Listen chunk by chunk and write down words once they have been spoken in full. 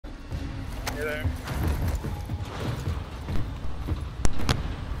there.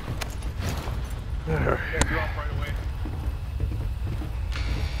 There. Yeah, drop right away.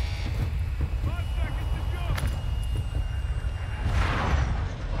 5 seconds to jump.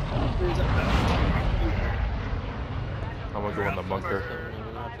 I'm gonna go in the bunker.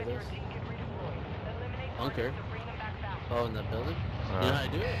 After this. Bunker? Oh, in that building? You know how to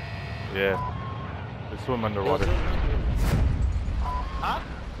do it? Yeah. They swim underwater. Huh?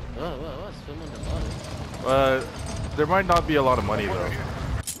 What? Swim underwater? There might not be a lot of money though.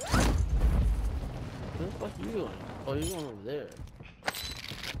 Where the fuck are you going? Oh, you're going over there.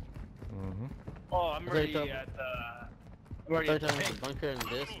 Mm-hmm. Oh, I'm already at the... I'm already at the the bunker in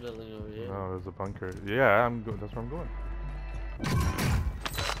this building over here. No, there's a bunker. Yeah, that's where I'm going.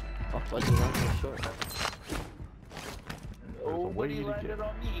 Oh, why'd you land so short? Nobody landed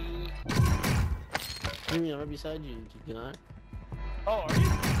on me. You mean I'm right beside you, can I? Oh, are you?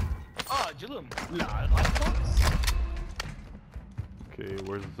 Oh, Jalum. Okay,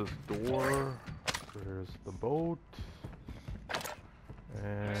 where's this door? There's the boat.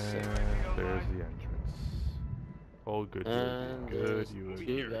 And there's the entrance. Oh, good. And Good. there's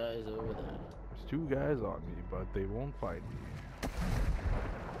two guys over there. There's 2 guys on me, but they won't find me.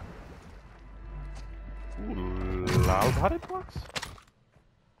 Ooh, loud-hearted box?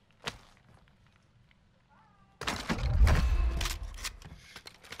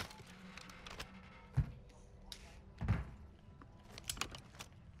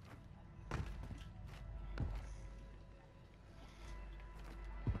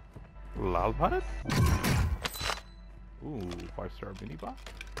 Loud-hearted? Ooh, 5-star mini box?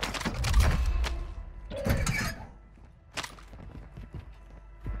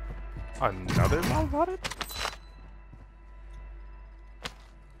 Another loud-hearted?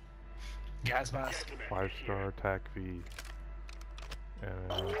 Gas mask. 5-star attack V. Try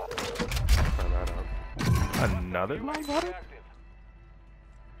that out. Another loud-hearted?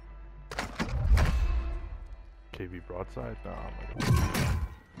 KV broadside? No, I'm not gonna.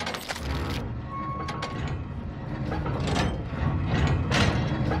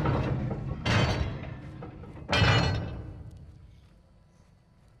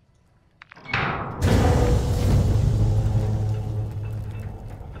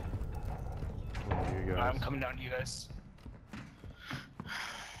 I'm coming down to you guys.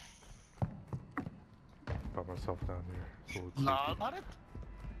 Got myself down here. So it's Nah, safety. not it.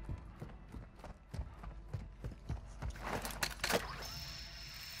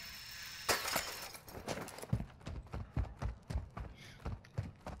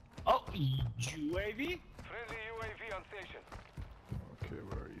 Oh, UAV? Friendly UAV on station. Okay,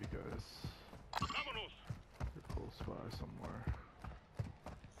 where are you guys? You're close by somewhere.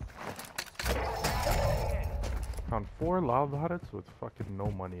 Found 4 loud-hearted with fucking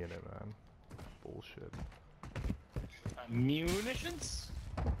no money in it, man. Bullshit. Munitions?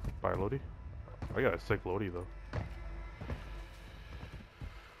 Buy Lodi? I got a sick Lodi though.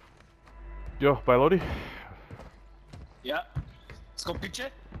 Yo, buy Lodi? Yeah. Let's go pitch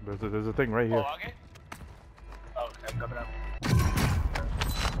it. There's a thing right here. Oh, okay. Oh, okay, I'm coming up.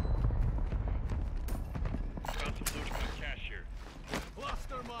 Got some loot from the cashier.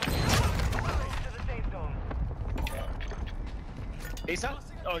 Cluster mine. To the safe zone. Asa?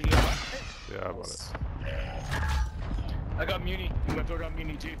 Oh, you got it? Yeah, I bought it. I got Muni. I'm gonna throw down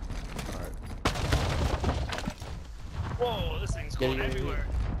Muni too. Alright. Whoa, this thing's going everywhere.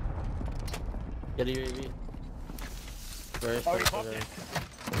 Get a UAV. Where? Already popped it.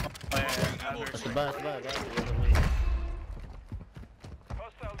 Bye.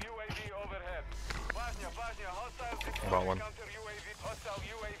 Hostile UAV overhead. Важня, hostile Bought one. counter UAV. Hostile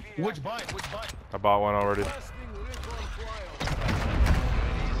UAV. Which bind? Which bind? I bought one already. Let's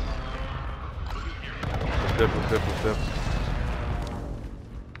dip.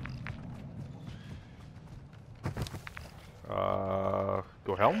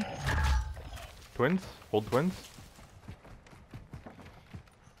 Go helm? Twins? Hold twins?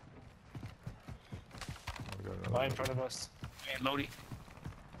 Right in front of us. And Lodi.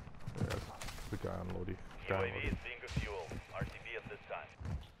 Yeah, the guy on Lodi. UAV is being fuel. RTB at this time.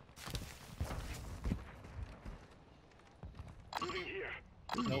 Moving here.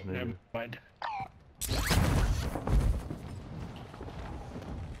 Nope, Maybe. never mind.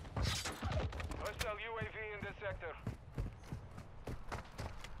 Hostile UAV in this sector.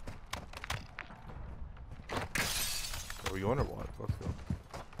 Are we going or what? Let's go.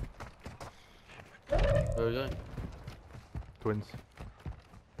 Where are we going? Twins.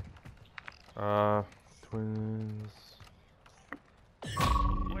 Twins.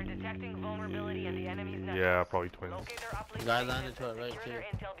 Detecting vulnerability in the enemy's network. Yeah, probably twins. Locate their uplink Guy stations landed to our and right, secure their too.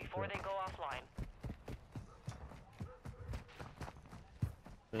 intel before they go offline.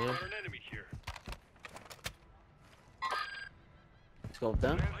 Yeah. Got an enemy here. Scope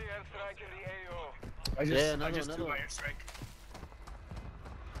them. Friendly airstrike in the AO. I Yeah, just another threw one. my airstrike.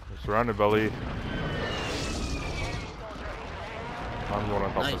 We're surrounded, Belly. I'm going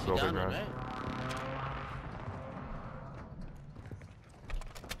on top Nice, of this you building, down it, man. right?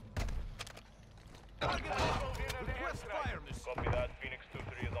 Request fire, miss. Copy that. Phoenix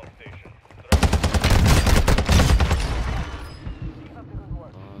 2-3 is on station.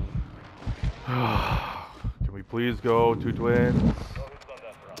 Can we please go two twins?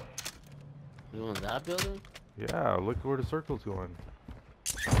 You want that building? Yeah, look where the circle's going.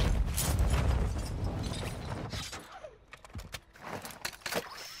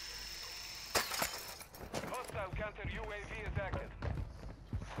 Hostile counter UAV is active.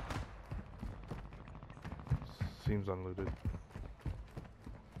 Seems unlooted.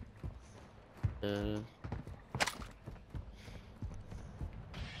 Yeah.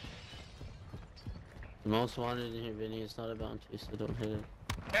 The most wanted in here, Vinny. It's not a bounty, so don't hit it.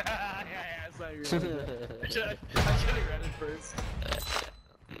 Yeah, it's not even I should have read it first.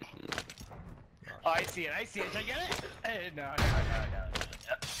 Oh, I see it. Should I get it? No.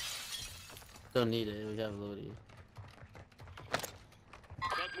 Don't need it. We have loading.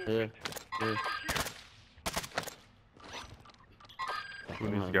 Here. Here. Who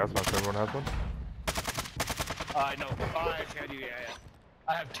needs gas mask? Everyone has one? No. Oh, actually, I do. Yeah.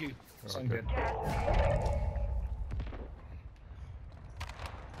 I have two. So I'm Okay. good.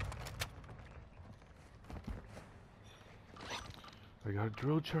 I got a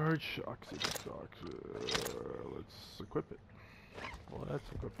drill charge. Let's equip it. Well, let's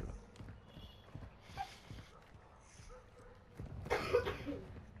equip it.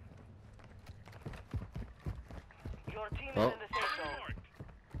 Your team Oh. is in the safe zone.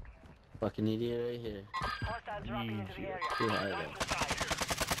 Fucking idiot right here. Hostiles dropping into the area. Too high, Watch though. the side.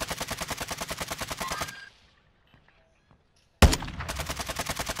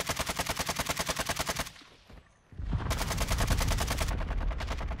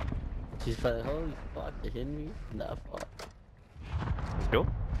 She's probably, holy fuck, they hit me from that far. Kill?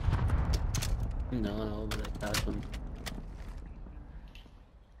 No, but I catch him.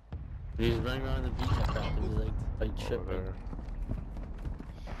 He was running around the beach, I cracked him. He was like Over tripping. there.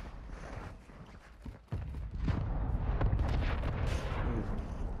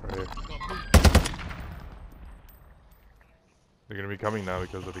 Right here. They're gonna be coming now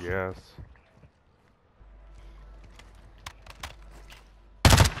because of the gas.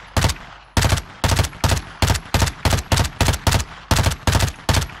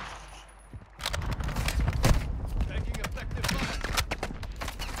 Taking effective fire.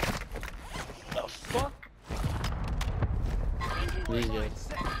 The fuck? These guys.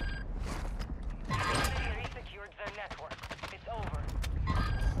 Enemy resecured their network. It's over.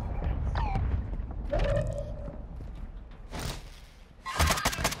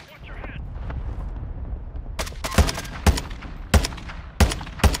 Watch your head.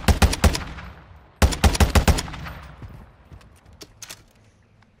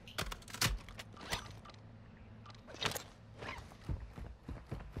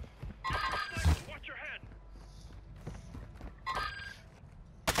 Watch your head.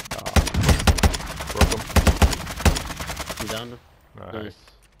 Broke him. You down? Nice.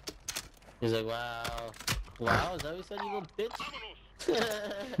 He's like, wow. Wow, is that what you said, you little bitch?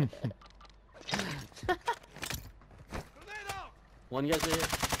 One guy's right here.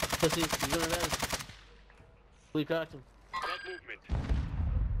 Pussy, he's gonna res. We cracked him. Got movement.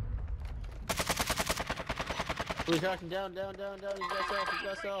 We cracked him down. He's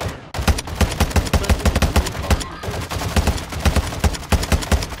got self.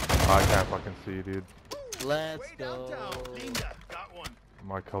 I can't fucking see, dude. Let's go. Linda, got one.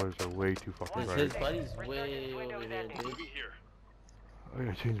 My colors are way too fucking His bright. buddy's way over here, dude. Moving here. I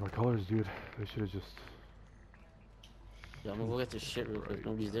gotta change my colors, dude. They should have just. Yeah, I'm gonna go get this shit real quick.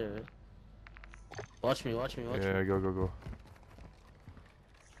 Nobody's there, right? Watch me. Yeah, go.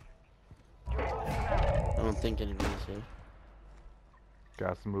 I don't think anybody's here.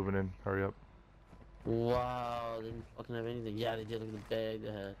 Gas is moving in. Hurry up. Wow, they didn't fucking have anything. Yeah, they did. Look at the bag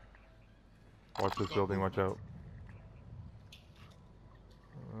they had. Watch this building. Watch out.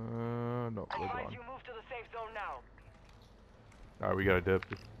 No, we're Advise gone. you move to the safe zone now. Alright, we got a dip.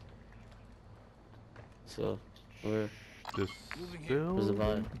 So, where? This Where's the building?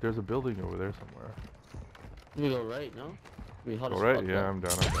 vibe? There's a building over there somewhere. We go right, no? We hot Go as right? fuck, Yeah, though. I'm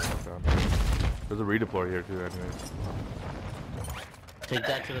down. There's a redeploy here too, anyways. Take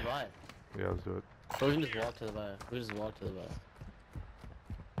that to the buy. Yeah, let's do it. Or we can just walk to the buy. We just walk to the buy.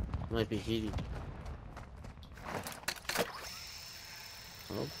 Might be heaty.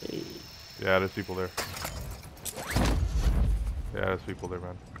 Okay. Yeah, there's people there. Yeah, there's people there,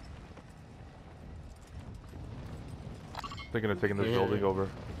 man. Thinking of taking this building over.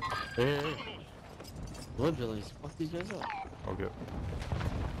 Hey. What buildings? Fuck these guys up. Okay.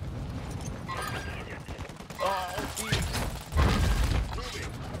 Oh, geez.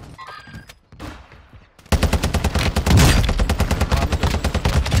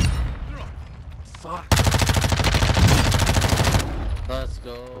 Fuck. Let's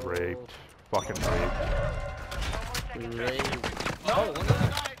go. Raped. Fucking raped. Raped. No, Oh,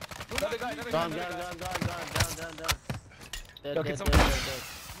 another guy. Another guy. Down. Dead. Yo, can someone-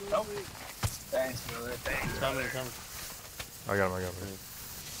 Nope. Thanks, brother. Thanks. Coming. I got him.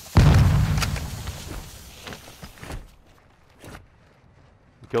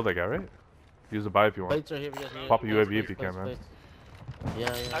 You killed that guy, right? Use the buy if you want. Plates are here. We got Pop a UAV if you can, man. plates.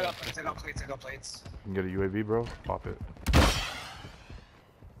 Yeah. I got plates. You can get a UAV, bro. Pop it.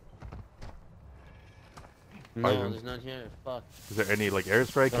 No, Ivan. there's none here. Fuck. Is there any like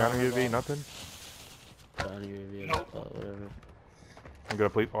airstrike, counter UAV, nothing? Down UAV. Nope. Whatever. I'm gonna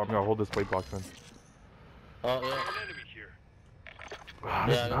plate. Oh, I'm gonna hold this plate box then. Oh yeah. Wow, Yeah,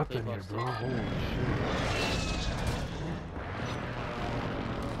 there's I got nothing plate here, box, bro. too. Holy shit.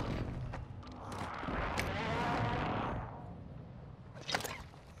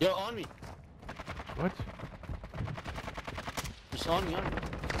 Yo, on me. What? Just on me.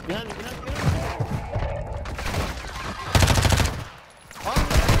 Behind me.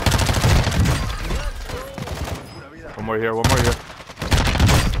 One more here. One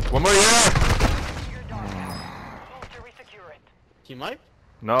more here. Team wipe?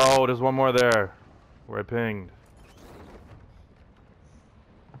 No, there's one more there. Where I pinged.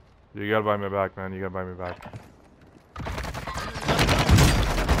 You gotta buy me back, man. You gotta buy me back.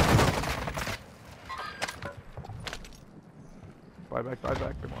 Buy back.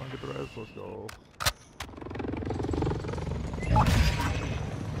 Come on, get the rest. Let's go.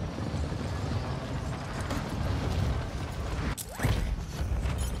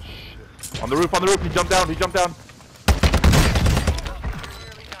 Shit. On the roof. He jumped down.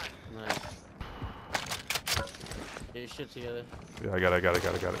 Nice. Get your shit together. Yeah, I got it.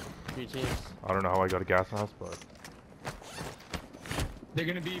 3 teams. I don't know how I got a gas mask, but They're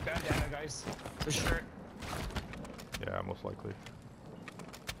gonna be bandana guys. For sure. yeah, most likely.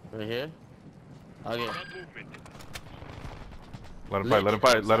 Right here? Okay. Let him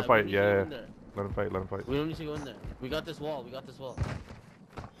fight. Yeah. Let him fight. We don't need to go in there. We got this wall.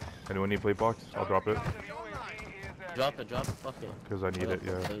 Anyone need plate box? I'll drop it. Drop it. Fuck it. Because I need it,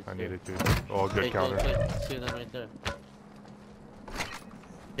 yeah. Plates, I need yeah. it too. Oh, good counter. See them right there.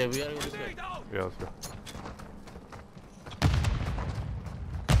 Yeah, we gotta go this way. Yeah, let's go.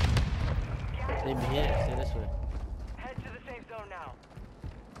 Stay here. Stay this way. Head to the safe zone now.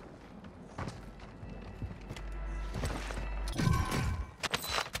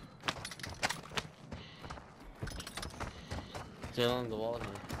 Stay along the wall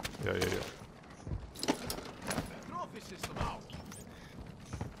here. Yeah.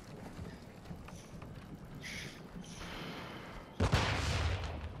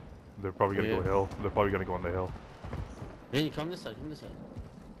 They're probably gonna go hill. They're probably gonna go on the hill. Hey, come this side.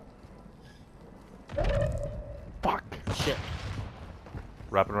 Fuck! Shit.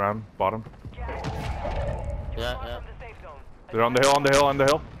 Wrapping around, bottom. Yeah. From the safe zone. They're on the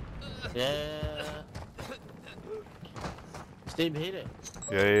hill. Yeah. Stay behind it.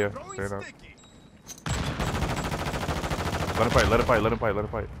 Yeah. Fair enough. Let him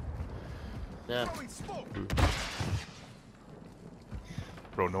fight. Yeah.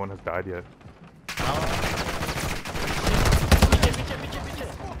 Bro, no one has died yet.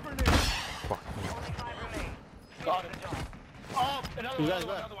 Fuck me. Only 5 remain. Got it. Oh, another You guys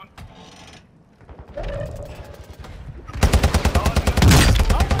one. left. Another one.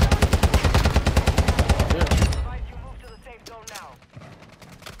 Advise you move to the safe zone now.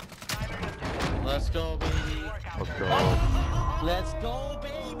 Let's go, baby. Let's go. Let's go,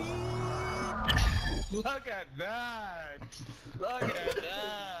 baby. Look at that. Look at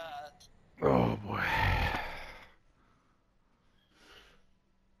that. Oh boy.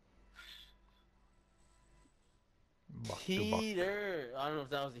 Heater. I don't know if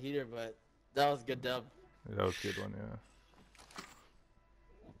that was a heater, but that was a good dub. Yeah, that was a good one, yeah.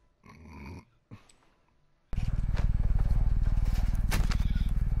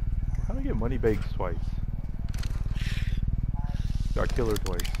 How do I get money bags twice? Got killer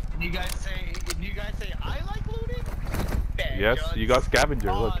twice. You guys say I like looting? Yes, you got scavenger.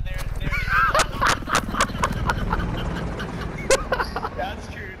 Oh, Look. there.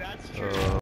 That's true. That's true.